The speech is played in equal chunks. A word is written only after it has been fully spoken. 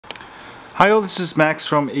Hi all, this is Max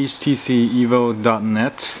from HTC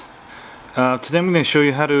Evo.net. Today I'm going to show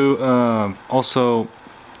you how to also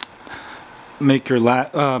make your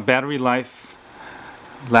battery life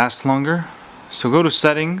last longer. So go to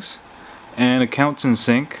settings and accounts and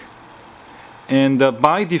sync, and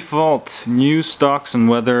by default news, stocks and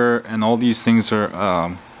weather and all these things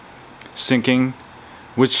are syncing,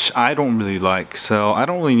 which I don't really like, so I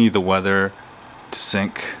don't really need the weather to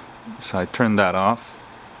sync, so I turn that off.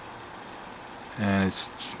 And it's,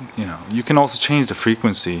 you can also change the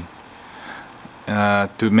frequency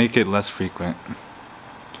to make it less frequent.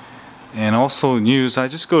 And also news, I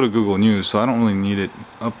just go to Google News, so I don't really need it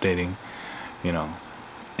updating,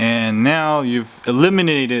 And now you've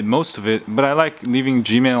eliminated most of it, but I like leaving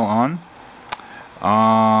Gmail on.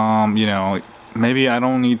 Maybe I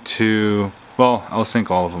don't need to, well, I'll sync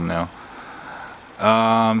all of them now.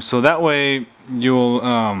 So that way you'll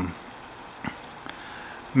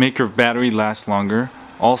make your battery last longer.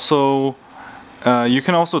 Also, you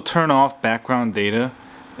can also turn off background data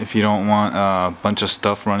if you don't want a bunch of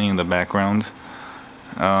stuff running in the background,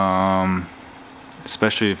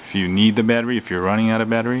 especially if you need the battery, if you're running out of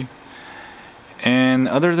battery. And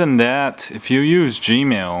other than that, if you use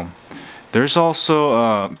Gmail, there's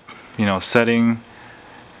also setting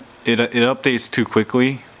it updates too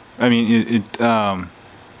quickly. I mean let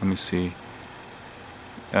me see.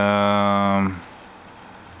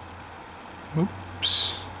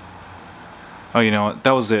 Oops. Oh, you know what?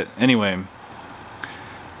 That was it. Anyway,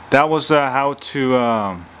 that was how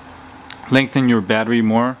to lengthen your battery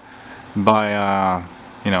more by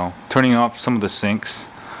turning off some of the syncs.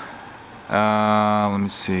 Let me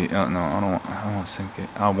see. Oh no, I don't want to sync it.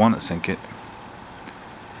 I want to sync it.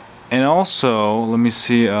 And also, let me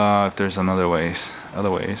see if there's other ways.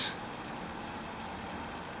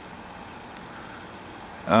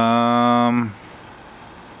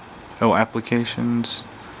 Oh, applications.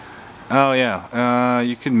 Oh yeah,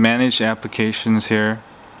 you can manage applications here.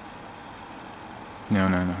 No,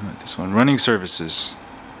 not this one. Running services.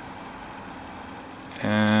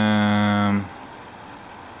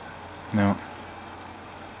 No.